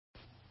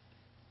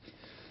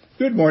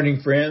Good morning,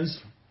 friends.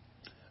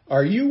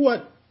 Are you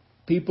what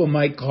people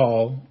might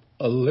call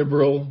a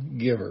liberal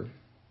giver?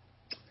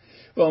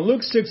 Well, in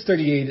Luke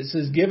 6:38, it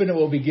says, "Given it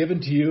will be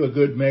given to you, a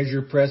good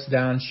measure, pressed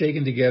down,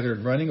 shaken together,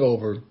 and running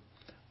over,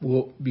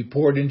 will be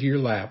poured into your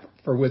lap.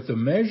 For with the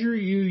measure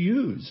you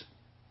use,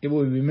 it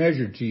will be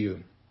measured to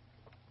you."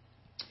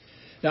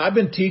 Now, I've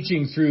been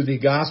teaching through the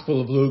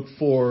Gospel of Luke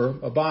for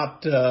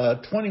about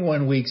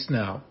 21 weeks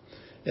now,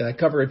 and I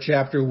cover a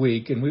chapter a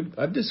week, and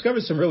I've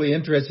discovered some really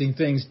interesting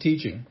things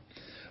teaching.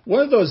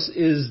 One of those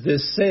is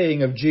this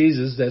saying of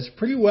Jesus that's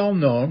pretty well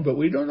known, but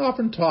we don't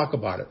often talk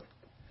about it.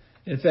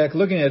 In fact,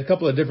 looking at a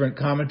couple of different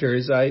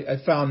commentaries, I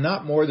found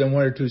not more than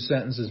one or two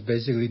sentences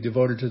basically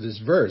devoted to this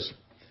verse.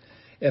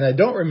 And I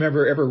don't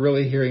remember ever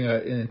really hearing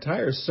an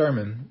entire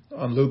sermon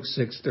on Luke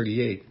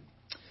 6:38.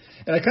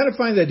 And I kind of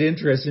find that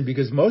interesting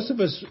because most of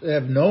us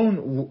have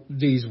known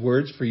these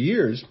words for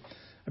years.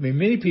 I mean,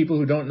 many people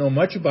who don't know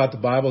much about the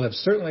Bible have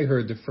certainly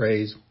heard the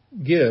phrase,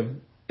 "Give,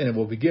 and it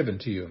will be given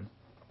to you."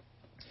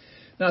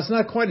 Now, it's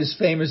not quite as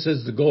famous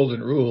as the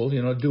golden rule,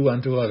 do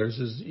unto others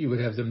as you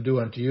would have them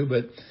do unto you,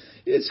 but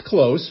it's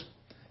close.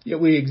 Yet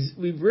we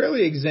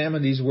rarely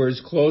examine these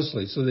words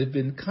closely, so they've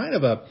been kind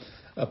of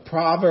a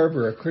proverb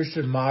or a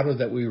Christian motto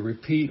that we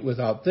repeat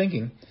without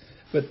thinking.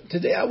 But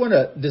today I want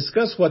to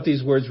discuss what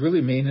these words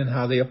really mean and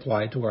how they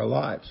apply to our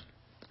lives.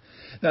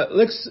 Now,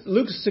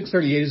 Luke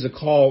 6:38 is a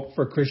call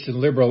for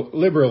Christian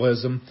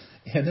liberalism,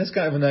 and that's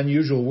kind of an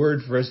unusual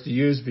word for us to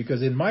use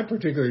because in my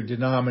particular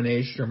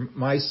denomination or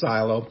my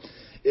silo,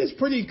 it's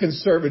pretty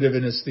conservative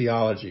in its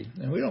theology,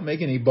 and we don't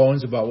make any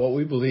bones about what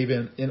we believe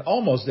in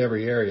almost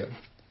every area.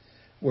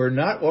 We're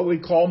not what we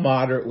call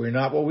moderate. We're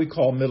not what we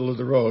call middle of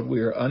the road. We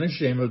are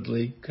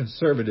unashamedly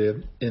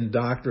conservative in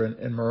doctrine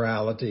and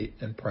morality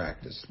and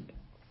practice.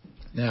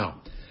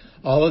 Now,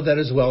 all of that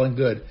is well and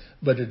good,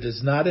 but it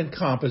does not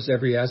encompass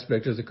every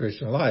aspect of the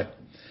Christian life.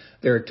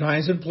 There are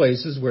times and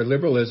places where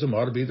liberalism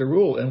ought to be the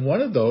rule, and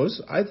one of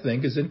those, I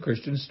think, is in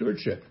Christian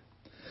stewardship.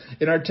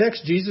 In our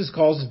text, Jesus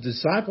calls his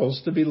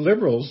disciples to be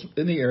liberals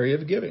in the area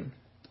of giving.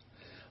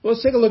 Well,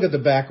 let's take a look at the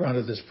background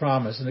of this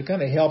promise, and it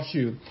kind of helps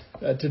you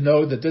to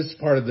know that this is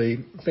part of the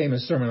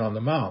famous Sermon on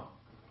the Mount.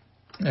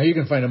 Now, you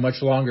can find a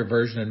much longer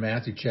version in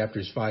Matthew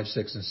chapters 5,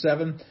 6, and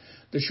 7.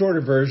 The shorter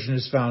version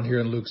is found here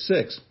in Luke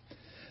 6.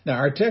 Now,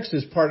 our text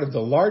is part of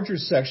the larger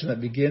section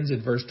that begins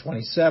in verse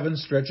 27,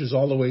 stretches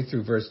all the way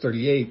through verse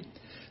 38.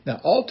 Now,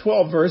 all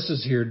 12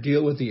 verses here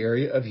deal with the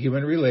area of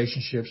human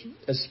relationships,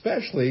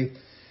 especially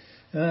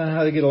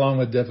how to get along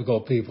with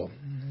difficult people.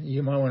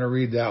 You might want to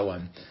read that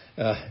one.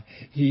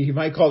 He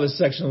might call this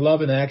section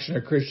Love in Action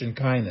or Christian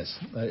Kindness.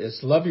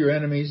 It's love your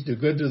enemies, do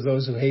good to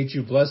those who hate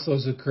you, bless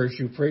those who curse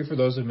you, pray for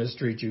those who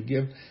mistreat you,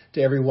 give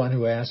to everyone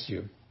who asks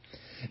you.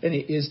 And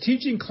his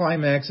teaching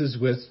climaxes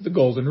with the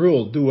golden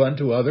rule, do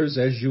unto others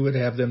as you would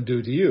have them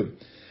do to you.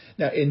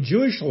 Now, in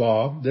Jewish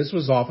law, this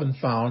was often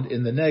found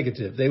in the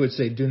negative. They would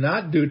say, do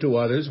not do to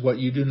others what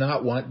you do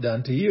not want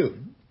done to you.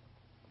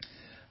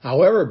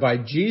 However, by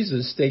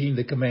Jesus stating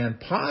the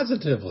command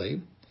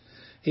positively,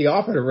 he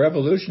offered a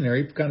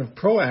revolutionary kind of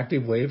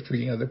proactive way of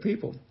treating other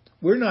people.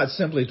 We're not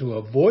simply to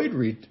avoid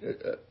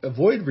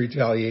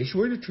retaliation.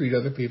 We're to treat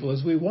other people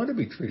as we want to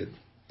be treated.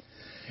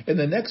 And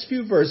the next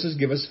few verses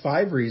give us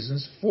 5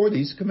 reasons for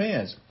these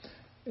commands.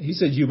 He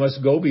said, you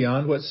must go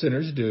beyond what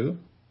sinners do.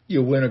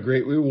 You'll win a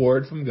great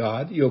reward from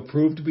God. You'll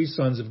prove to be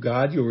sons of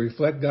God. You'll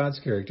reflect God's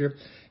character.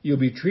 You'll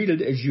be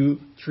treated as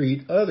you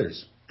treat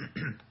others.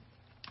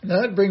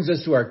 Now that brings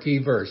us to our key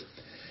verse.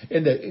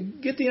 And to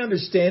get the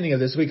understanding of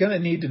this, we kind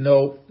of need to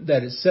know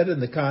that it's set in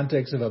the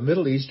context of a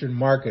Middle Eastern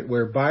market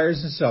where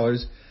buyers and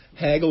sellers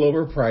haggle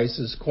over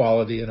prices,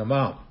 quality, and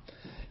amount.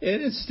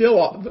 And it's still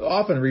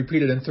often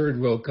repeated in third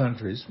world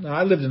countries. Now,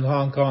 I lived in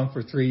Hong Kong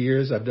for 3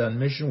 years. I've done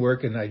mission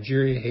work in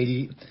Nigeria,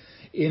 Haiti,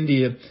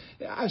 India.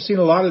 I've seen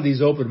a lot of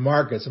these open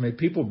markets. I mean,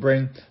 people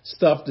bring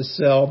stuff to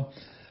sell.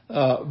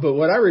 But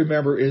what I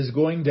remember is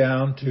going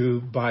down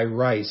to buy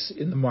rice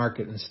in the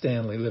market in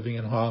Stanley, living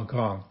in Hong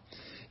Kong.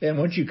 And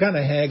once you kind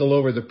of haggle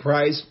over the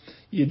price,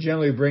 you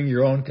generally bring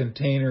your own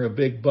container, a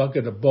big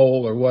bucket, a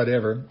bowl, or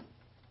whatever.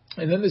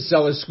 And then the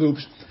seller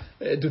scoops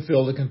to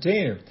fill the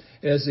container.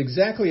 And it's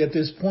exactly at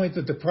this point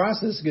that the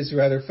process gets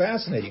rather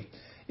fascinating.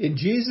 In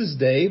Jesus'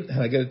 day, and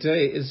I got to tell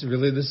you, it's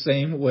really the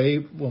same way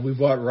when we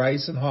bought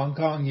rice in Hong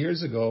Kong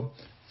years ago,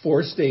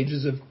 4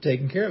 stages of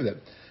taking care of that.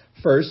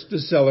 First, the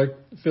seller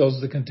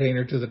fills the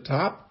container to the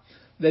top.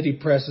 Then he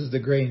presses the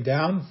grain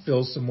down,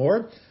 fills some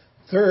more.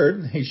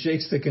 Third, he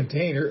shakes the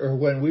container, or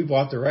when we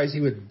bought the rice, he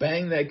would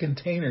bang that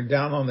container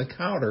down on the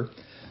counter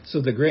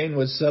so the grain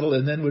would settle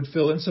and then would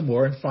fill in some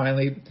more. And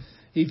finally,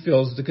 he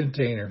fills the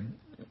container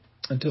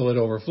until it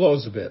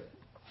overflows a bit.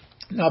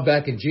 Now,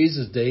 back in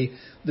Jesus' day,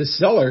 the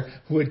seller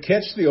would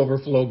catch the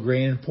overflow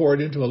grain and pour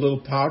it into a little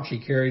pouch he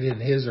carried in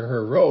his or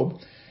her robe,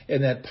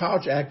 and that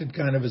pouch acted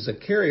kind of as a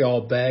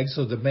carry-all bag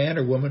so the man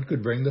or woman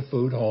could bring the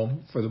food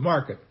home for the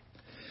market.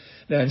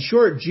 Now, in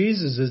short,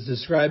 Jesus is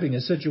describing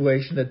a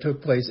situation that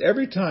took place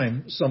every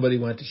time somebody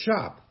went to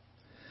shop.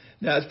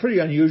 Now, it's pretty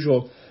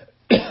unusual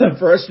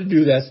for us to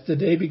do that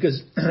today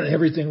because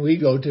everything we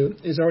go to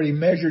is already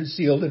measured,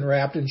 sealed, and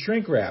wrapped in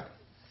shrink wrap.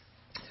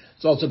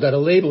 It's also got a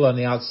label on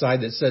the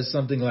outside that says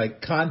something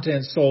like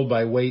content sold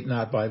by weight,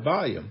 not by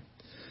volume.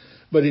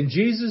 But in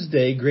Jesus'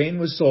 day, grain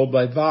was sold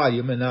by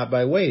volume and not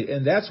by weight.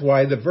 And that's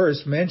why the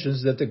verse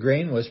mentions that the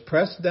grain was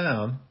pressed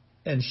down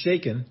and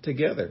shaken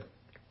together.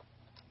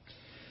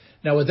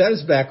 Now, with that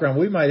as background,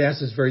 we might ask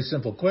this very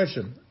simple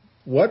question.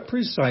 What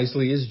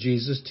precisely is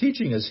Jesus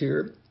teaching us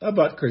here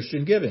about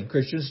Christian giving,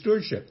 Christian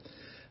stewardship?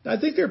 Now, I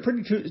think there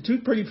are two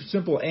pretty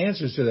simple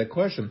answers to that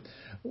question.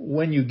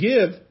 When you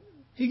give,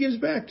 He gives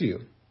back to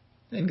you.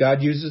 And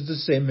God uses the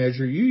same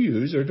measure you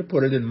use, or to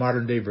put it in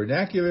modern day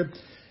vernacular,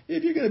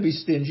 if you're going to be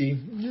stingy,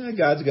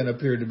 God's going to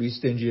appear to be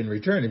stingy in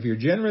return. If you're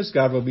generous,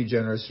 God will be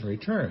generous in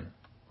return.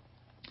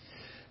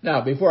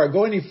 Now, before I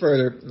go any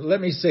further, let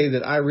me say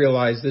that I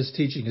realize this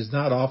teaching is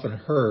not often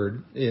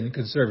heard in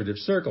conservative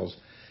circles.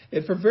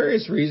 And for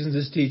various reasons,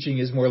 this teaching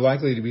is more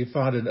likely to be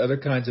found in other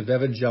kinds of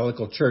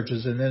evangelical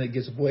churches, and then it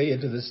gets way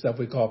into this stuff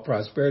we call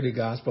prosperity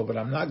gospel, but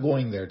I'm not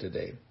going there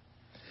today.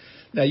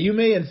 Now, you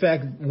may in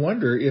fact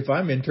wonder if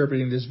I'm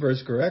interpreting this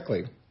verse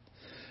correctly.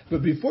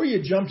 But before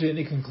you jump to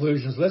any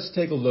conclusions, let's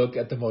take a look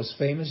at the most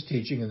famous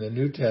teaching in the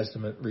New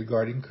Testament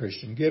regarding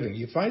Christian giving.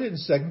 You find it in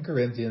 2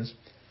 Corinthians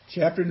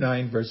chapter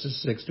 9,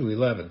 verses 6 to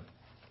 11.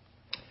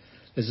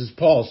 This is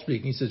Paul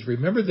speaking. He says,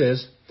 "Remember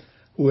this,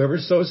 whoever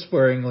sows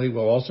sparingly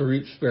will also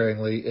reap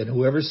sparingly, and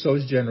whoever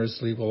sows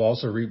generously will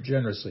also reap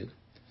generously."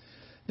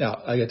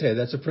 Now, I got to tell you,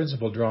 that's a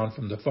principle drawn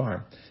from the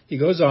farm. He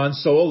goes on,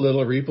 "Sow a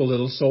little, reap a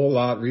little, sow a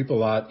lot, reap a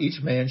lot.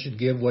 Each man should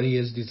give what he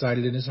has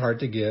decided in his heart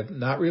to give,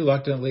 not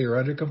reluctantly or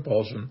under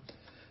compulsion,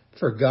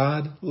 for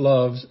God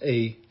loves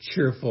a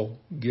cheerful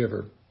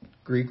giver."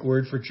 Greek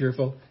word for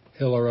cheerful,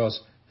 hilaros,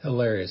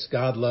 hilarious.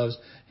 God loves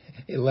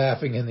a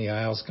laughing in the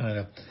aisles kind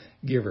of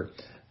giver.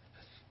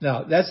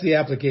 Now, that's the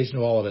application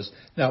of all of us.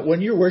 Now,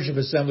 when your worship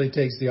assembly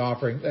takes the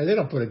offering, they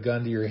don't put a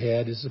gun to your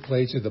head as the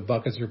plates or the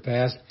buckets are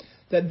passed.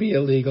 That'd be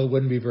illegal,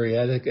 wouldn't be very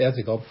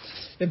ethical.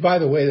 And by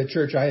the way, the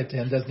church I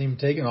attend doesn't even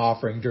take an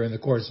offering during the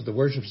course of the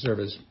worship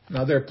service.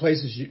 Now, there are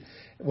places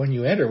when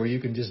you enter where you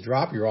can just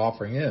drop your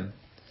offering in.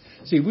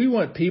 See, we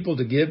want people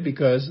to give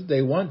because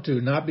they want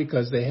to, not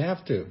because they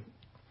have to.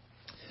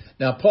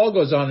 Now, Paul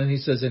goes on and he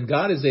says, "And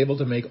God is able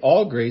to make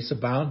all grace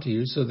abound to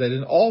you, so that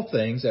in all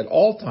things, at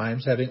all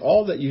times, having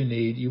all that you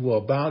need, you will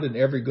abound in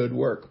every good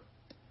work."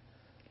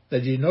 Now,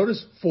 did you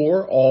notice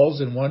 4 alls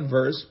in one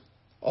verse?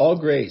 All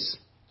grace,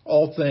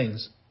 all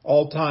things,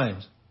 all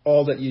times,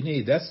 all that you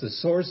need. That's the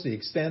source, the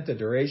extent, the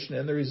duration,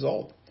 and the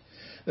result.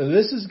 Now,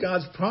 this is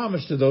God's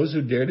promise to those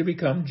who dare to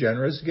become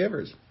generous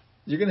givers.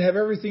 You're going to have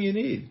everything you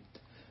need.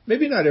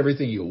 Maybe not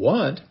everything you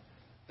want,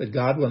 but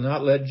God will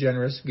not let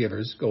generous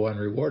givers go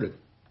unrewarded.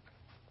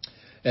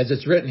 As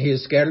it's written, He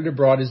has scattered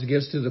abroad His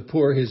gifts to the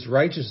poor. His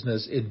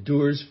righteousness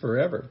endures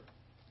forever.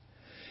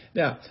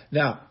 Now,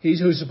 He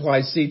who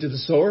supplies seed to the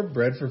sower,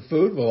 bread for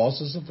food, will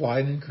also supply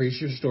and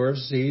increase your store of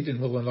seed and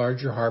will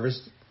enlarge your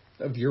harvest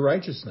of your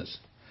righteousness.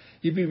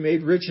 You'll be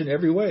made rich in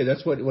every way.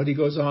 That's what He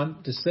goes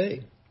on to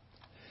say.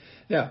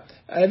 Now,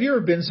 have you ever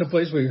been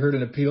someplace where you heard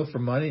an appeal for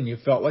money and you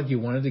felt like you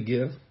wanted to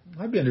give?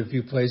 I've been to a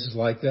few places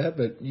like that,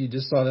 but you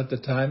just thought at the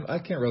time, I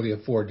can't really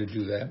afford to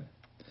do that.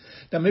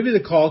 Now, maybe the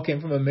call came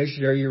from a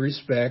missionary you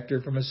respect,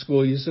 or from a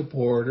school you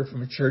support, or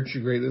from a church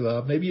you greatly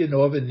love. Maybe you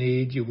know of a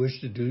need you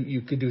wish to do,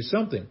 you could do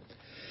something.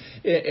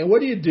 And what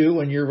do you do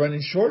when you're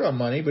running short on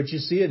money, but you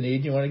see a need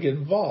and you want to get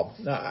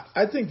involved? Now,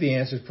 I think the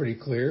answer is pretty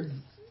clear.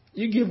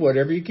 You give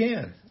whatever you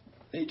can.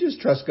 You just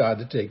trust God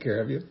to take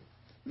care of you. It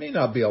may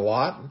not be a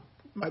lot.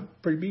 It might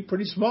be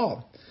pretty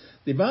small.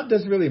 The amount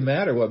doesn't really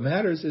matter. What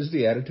matters is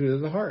the attitude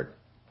of the heart.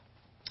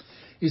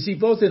 You see,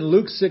 both in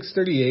Luke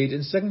 6:38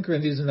 and 2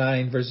 Corinthians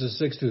 9, verses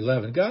 6 to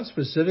 11, God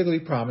specifically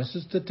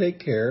promises to take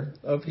care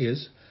of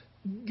His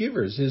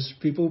givers, His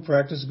people who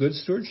practice good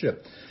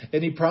stewardship.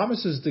 And He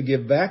promises to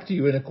give back to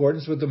you in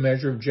accordance with the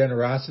measure of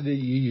generosity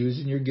you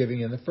use in your giving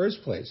in the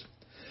first place.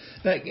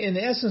 Now, in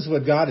essence,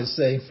 what God is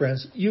saying,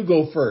 friends, you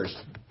go first.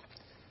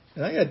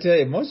 And I got to tell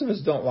you, most of us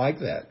don't like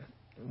that.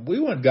 We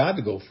want God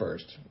to go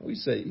first. We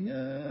say,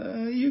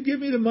 you give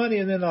me the money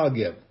and then I'll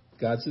give.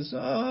 God says,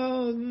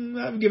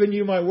 I've given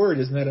you my word.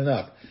 Isn't that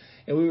enough?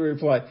 And we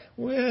reply,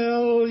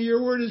 well,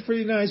 your word is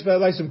pretty nice, but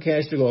I'd like some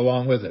cash to go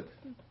along with it.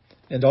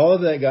 And all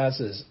of that, God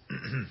says,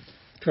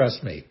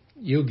 trust me,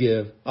 you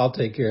give, I'll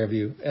take care of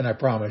you, and I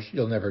promise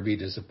you'll never be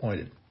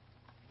disappointed.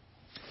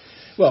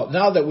 Well,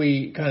 now that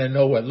we kind of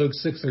know what Luke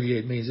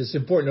 6:38 means, it's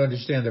important to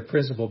understand the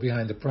principle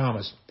behind the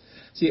promise.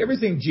 See,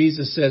 everything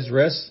Jesus says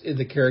rests in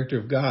the character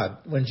of God.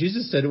 When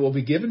Jesus said it will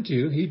be given to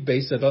you, He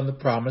based it on the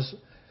promise,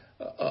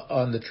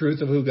 on the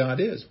truth of who God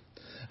is.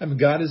 I mean,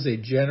 God is a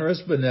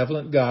generous,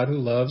 benevolent God who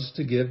loves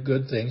to give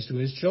good things to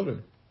His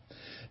children.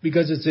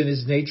 Because it's in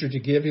His nature to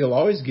give, He'll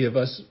always give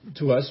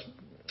to us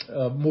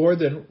more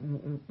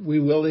than we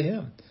will to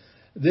Him.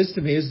 This,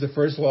 to me, is the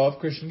first law of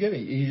Christian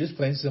giving. You just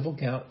plain simple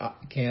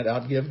can't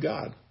outgive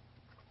God.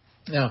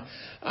 Now,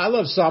 I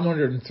love Psalm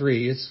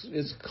 103.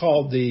 It's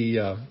called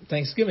the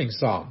Thanksgiving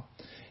Psalm.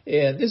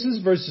 And this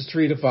is verses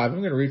 3 to 5. I'm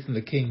going to read from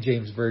the King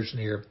James Version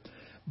here.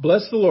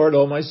 Bless the Lord,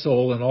 O my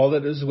soul, and all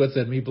that is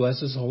within me.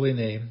 Bless his holy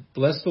name.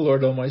 Bless the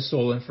Lord, O my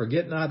soul, and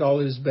forget not all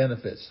his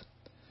benefits.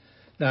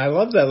 Now, I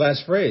love that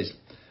last phrase.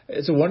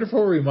 It's a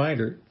wonderful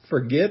reminder.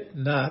 Forget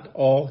not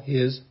all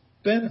his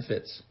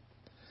benefits.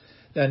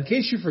 Now, in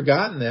case you've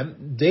forgotten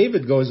them,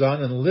 David goes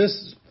on and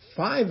lists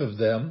 5 of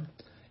them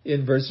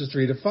in verses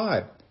 3 to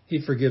 5.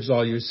 He forgives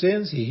all your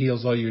sins. He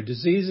heals all your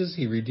diseases.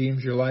 He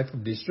redeems your life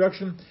from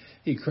destruction.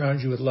 He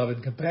crowns you with love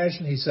and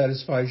compassion. He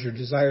satisfies your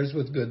desires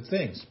with good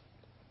things.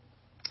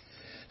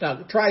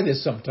 Now, try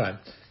this sometime.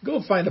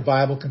 Go find a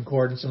Bible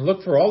concordance and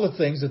look for all the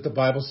things that the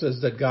Bible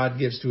says that God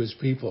gives to his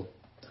people.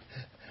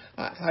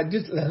 Let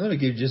me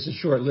give you just a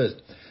short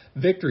list.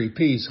 Victory,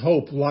 peace,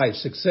 hope, life,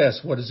 success,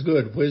 what is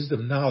good,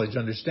 wisdom, knowledge,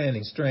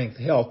 understanding, strength,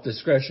 health,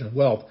 discretion,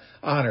 wealth,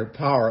 honor,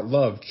 power,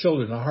 love,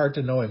 children, a heart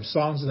to know him,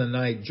 songs in the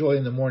night, joy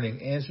in the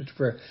morning, answer to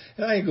prayer.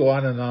 And I can go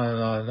on and on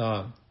and on and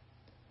on.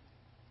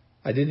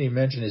 I didn't even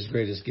mention his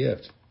greatest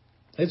gift.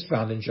 It's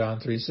found in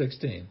John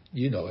 3:16.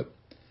 You know it.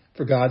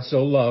 For God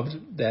so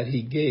loved that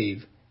he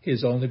gave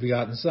his only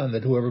begotten Son,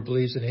 that whoever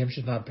believes in him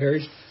should not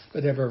perish,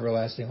 but have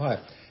everlasting life.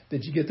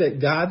 Did you get that?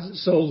 God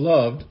so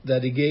loved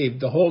that he gave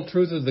the whole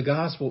truth of the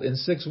gospel in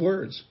 6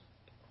 words.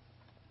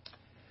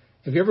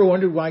 Have you ever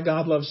wondered why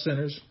God loves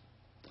sinners?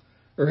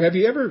 Or have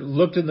you ever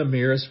looked in the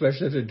mirror,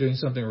 especially if they're doing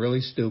something really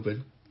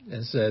stupid,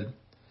 and said,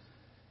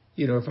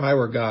 if I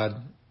were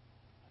God,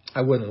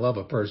 I wouldn't love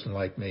a person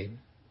like me?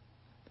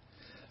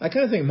 I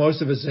kind of think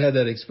most of us had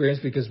that experience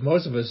because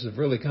most of us have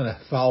really kind of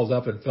fouled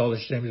up and felt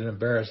ashamed and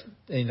embarrassed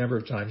any number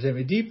of times. I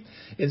mean, deep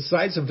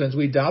inside sometimes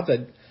we doubt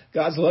that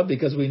God's love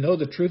because we know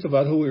the truth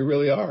about who we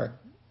really are.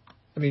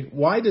 I mean,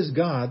 why does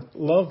God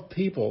love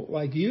people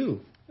like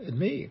you and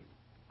me?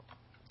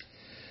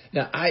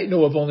 Now, I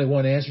know of only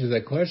one answer to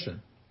that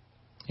question.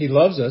 He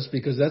loves us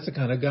because that's the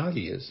kind of God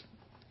he is.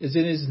 It's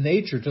in his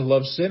nature to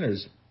love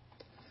sinners.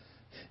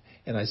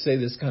 And I say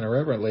this kind of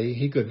reverently,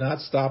 he could not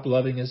stop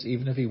loving us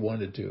even if he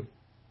wanted to.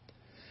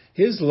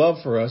 His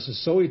love for us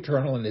is so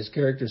eternal and his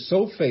character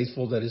so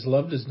faithful that his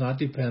love does not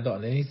depend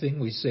on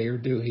anything we say or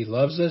do. He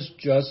loves us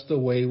just the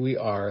way we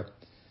are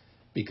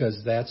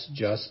because that's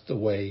just the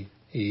way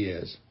he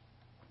is.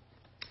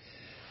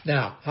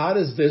 Now, how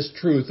does this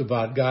truth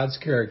about God's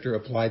character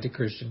apply to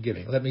Christian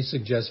giving? Let me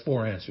suggest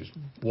 4 answers.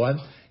 1,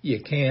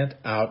 you can't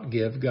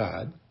outgive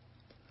God.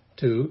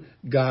 2,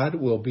 God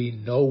will be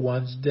no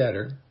one's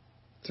debtor.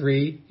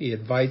 3, he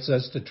invites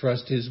us to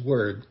trust his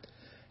word.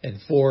 And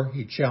 4,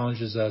 he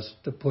challenges us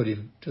to put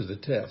him to the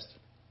test.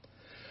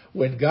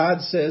 When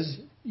God says,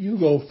 you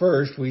go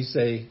first, we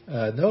say,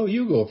 no,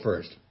 you go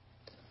first.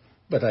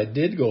 But I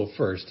did go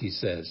first, he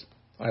says.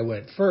 I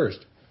went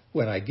first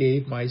when I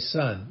gave my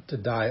Son to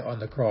die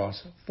on the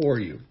cross for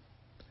you.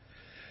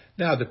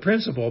 Now, the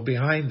principle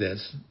behind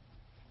this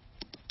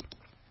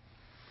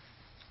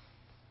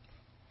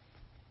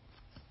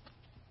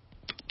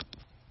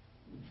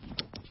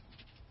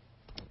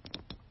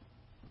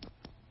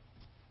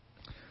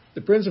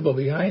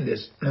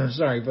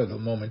sorry for the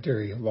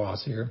momentary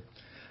loss here.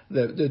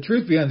 The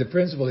truth behind the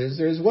principle is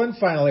there's one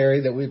final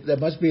area that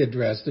must be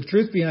addressed. The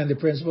truth behind the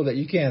principle that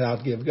you can't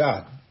outgive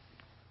God.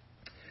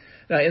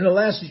 Now, in the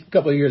last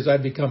couple of years,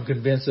 I've become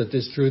convinced that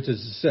this truth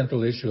is the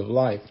central issue of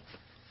life.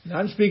 Now,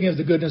 I'm speaking of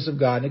the goodness of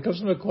God, and it comes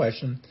from a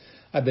question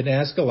I've been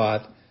asked a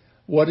lot.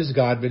 What has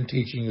God been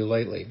teaching you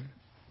lately?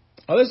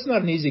 Well, that's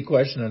not an easy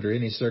question under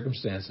any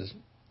circumstances.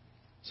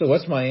 So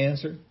what's my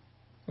answer?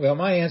 Well,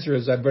 my answer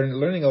is I've been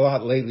learning a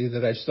lot lately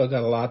that I've still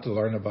got a lot to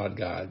learn about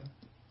God.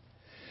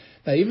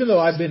 Now, even though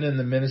I've been in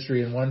the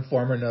ministry in one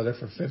form or another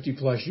for 50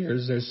 plus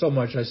years, there's so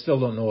much I still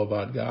don't know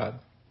about God.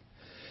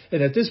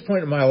 And at this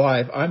point in my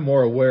life, I'm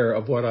more aware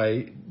of what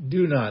I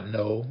do not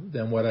know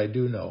than what I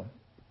do know.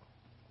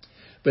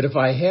 But if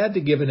I had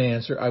to give an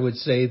answer, I would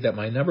say that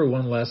my number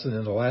one lesson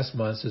in the last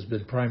months has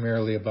been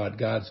primarily about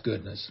God's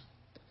goodness.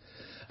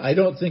 I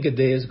don't think a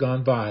day has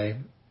gone by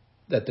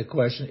that the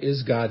question,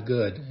 is God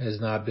good,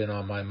 has not been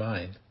on my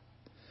mind.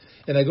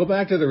 And I go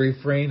back to the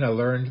refrain I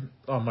learned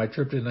on my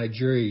trip to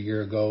Nigeria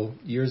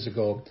years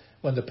ago,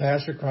 when the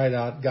pastor cried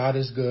out, God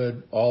is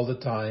good all the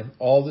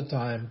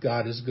time,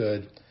 God is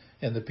good.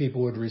 And the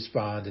people would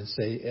respond and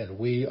say, and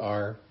we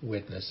are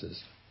witnesses.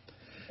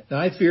 Now,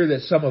 I fear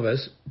that some of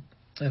us,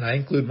 and I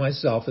include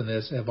myself in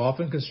this, have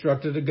often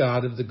constructed a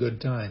God of the good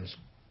times.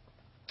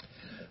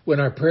 When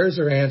our prayers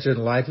are answered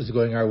and life is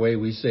going our way,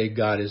 we say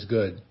God is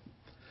good.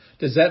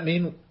 Does that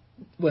mean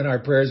when our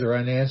prayers are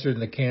unanswered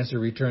and the cancer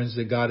returns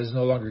that God is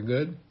no longer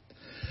good?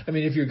 I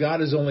mean, if your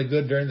God is only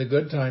good during the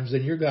good times,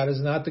 then your God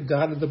is not the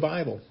God of the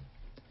Bible.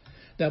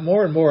 Now,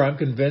 more and more, I'm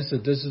convinced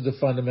that this is the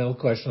fundamental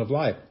question of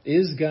life.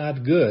 Is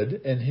God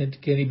good, and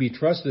can he be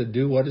trusted to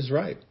do what is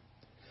right?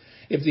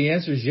 If the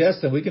answer is yes,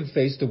 then we can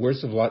face the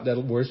worst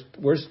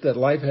that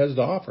life has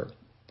to offer.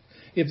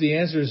 If the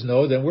answer is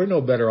no, then we're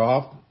no better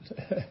off,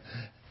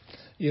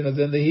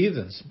 than the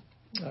heathens.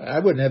 I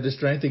wouldn't have the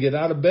strength to get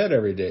out of bed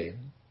every day.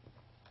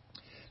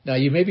 Now,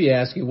 you may be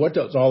asking, what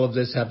does all of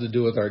this have to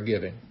do with our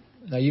giving?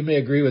 Now, you may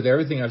agree with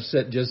everything I've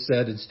just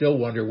said and still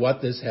wonder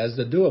what this has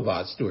to do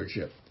about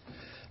stewardship.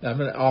 Now, I'm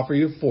going to offer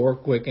you 4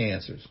 quick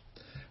answers.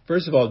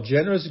 First of all,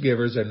 generous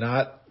givers are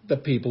not the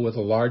people with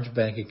a large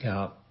bank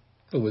account,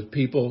 but with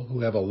people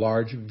who have a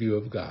large view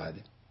of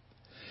God.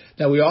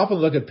 Now, we often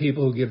look at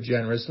people who give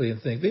generously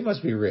and think they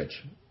must be rich,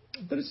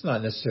 but it's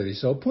not necessarily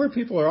so. Poor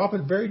people are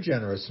often very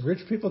generous.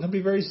 Rich people can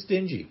be very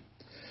stingy.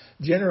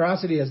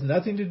 Generosity has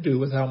nothing to do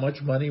with how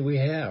much money we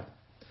have,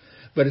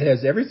 but it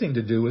has everything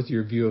to do with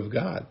your view of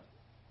God.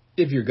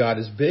 If your God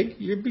is big,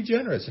 you'll be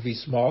generous. If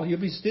he's small, you'll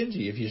be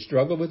stingy. If you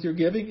struggle with your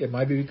giving, it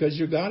might be because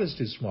your God is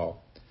too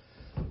small.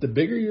 The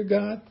bigger your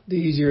God, the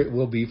easier it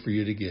will be for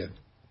you to give.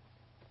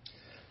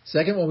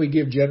 Second, when we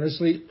give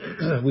generously,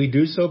 we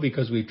do so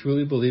because we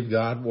truly believe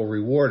God will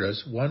reward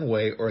us one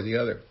way or the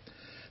other.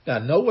 Now,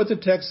 note what the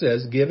text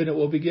says, give and it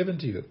will be given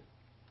to you.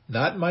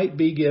 Not might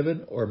be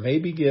given, or may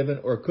be given,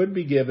 or could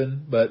be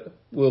given, but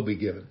will be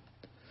given.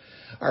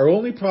 Our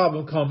only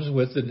problem comes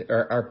with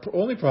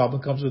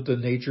the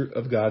nature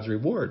of God's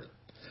reward.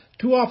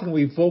 Too often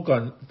we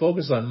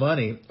focus on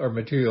money or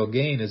material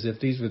gain as if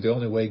these were the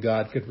only way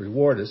God could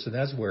reward us, and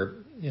that's where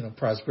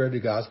prosperity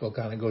gospel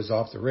kind of goes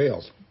off the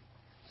rails.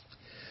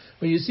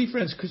 But you see,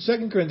 friends,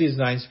 2 Corinthians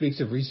 9 speaks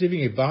of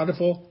receiving a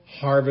bountiful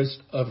harvest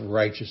of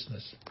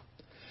righteousness.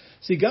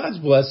 See, God's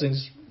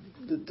blessings,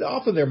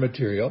 often they're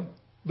material,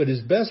 but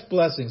his best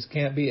blessings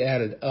can't be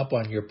added up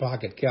on your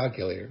pocket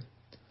calculator.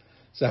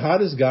 So how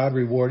does God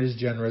reward his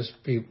generous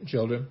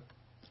children?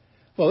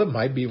 Well, it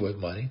might be with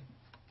money.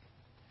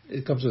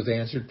 It comes with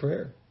answered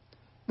prayer,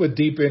 with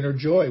deep inner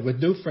joy, with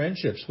new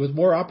friendships, with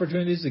more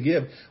opportunities to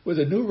give, with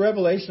a new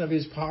revelation of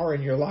his power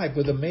in your life,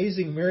 with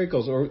amazing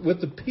miracles, or with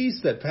the peace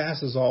that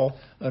passes all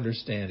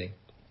understanding.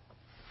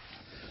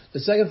 The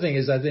second thing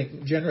is, I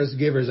think generous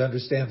givers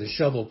understand the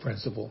shovel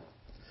principle.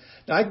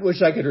 Now, I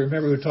wish I could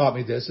remember who taught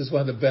me this. It's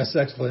one of the best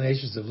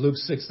explanations of Luke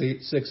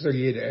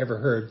 6:38 I ever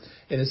heard.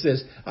 And it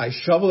says, I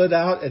shovel it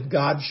out and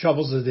God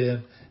shovels it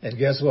in. And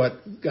guess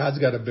what? God's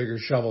got a bigger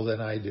shovel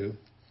than I do.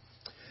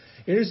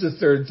 Here's the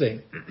third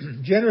thing.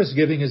 Generous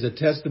giving is a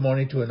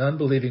testimony to an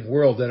unbelieving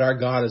world that our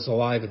God is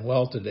alive and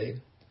well today.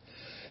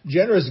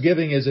 Generous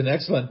giving is an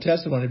excellent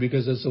testimony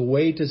because it's a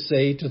way to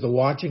say to the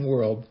watching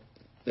world,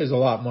 there's a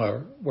lot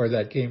more where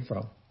that came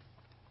from.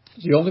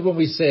 See, only when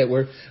we say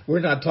it, we're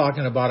not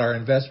talking about our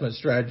investment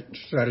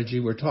strategy.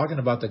 We're talking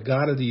about the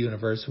God of the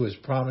universe who has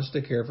promised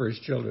to care for his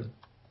children.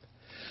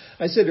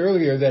 I said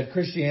earlier that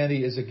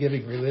Christianity is a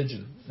giving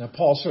religion. Now,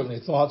 Paul certainly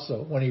thought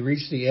so. When he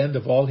reached the end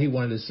of all he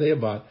wanted to say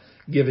about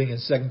giving in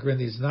 2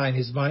 Corinthians 9,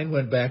 his mind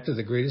went back to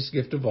the greatest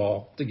gift of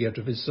all, the gift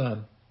of his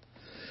Son.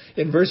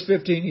 In verse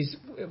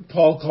 15,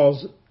 Paul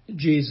calls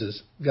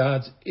Jesus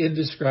God's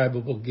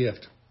indescribable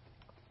gift.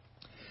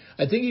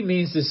 I think he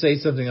means to say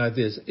something like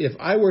this. If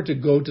I were to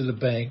go to the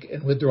bank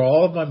and withdraw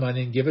all of my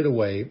money and give it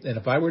away, and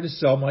if I were to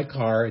sell my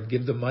car and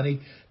give the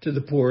money to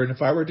the poor, and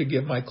if I were to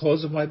give my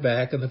clothes on my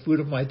back and the food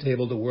of my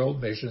table to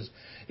world missions,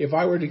 if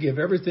I were to give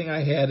everything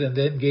I had and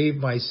then gave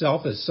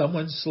myself as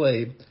someone's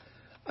slave,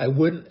 I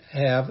wouldn't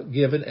have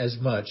given as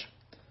much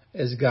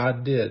as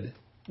God did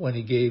when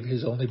he gave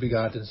his only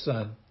begotten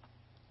Son.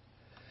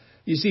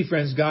 You see,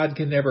 friends, God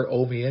can never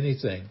owe me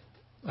anything.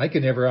 I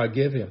can never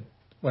outgive him.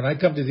 When I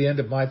come to the end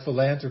of my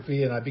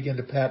philanthropy and I begin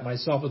to pat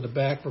myself on the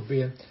back for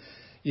being,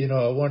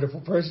 a wonderful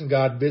person,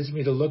 God bids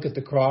me to look at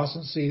the cross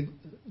and see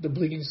the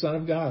bleeding Son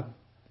of God.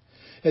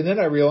 And then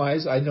I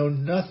realize I know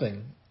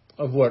nothing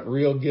of what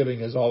real giving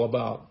is all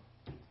about.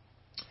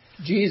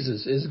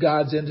 Jesus is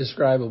God's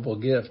indescribable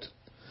gift.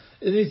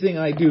 Anything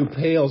I do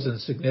pales in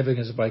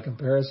significance by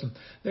comparison.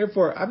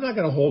 Therefore, I'm not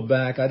going to hold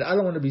back. I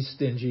don't want to be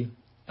stingy.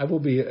 I will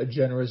be a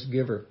generous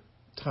giver.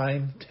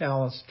 Time,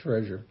 talents,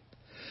 treasure.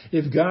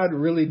 If God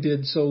really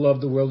did so love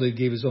the world that he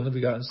gave his only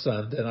begotten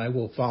Son, then I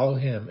will follow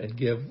him and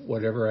give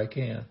whatever I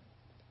can.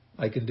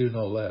 I can do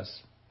no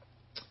less.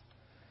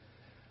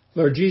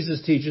 Lord,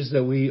 Jesus teaches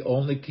that we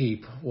only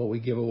keep what we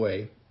give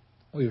away.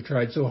 We've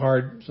tried so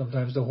hard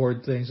sometimes to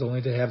hoard things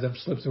only to have them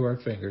slip through our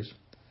fingers.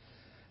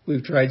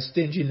 We've tried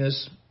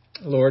stinginess,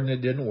 Lord, and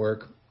it didn't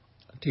work.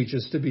 Teach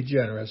us to be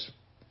generous.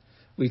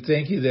 We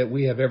thank you that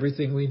we have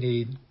everything we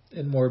need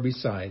and more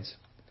besides.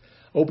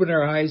 Open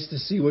our eyes to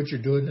see what you're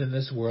doing in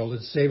this world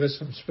and save us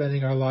from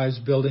spending our lives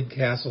building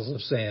castles of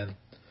sand.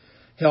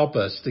 Help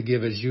us to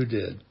give as you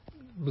did,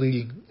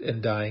 bleeding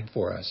and dying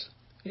for us.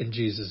 In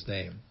Jesus'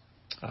 name,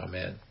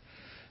 amen.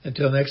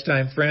 Until next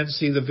time, friends,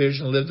 see the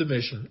vision, live the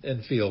mission,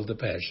 and feel the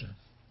passion.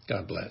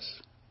 God bless.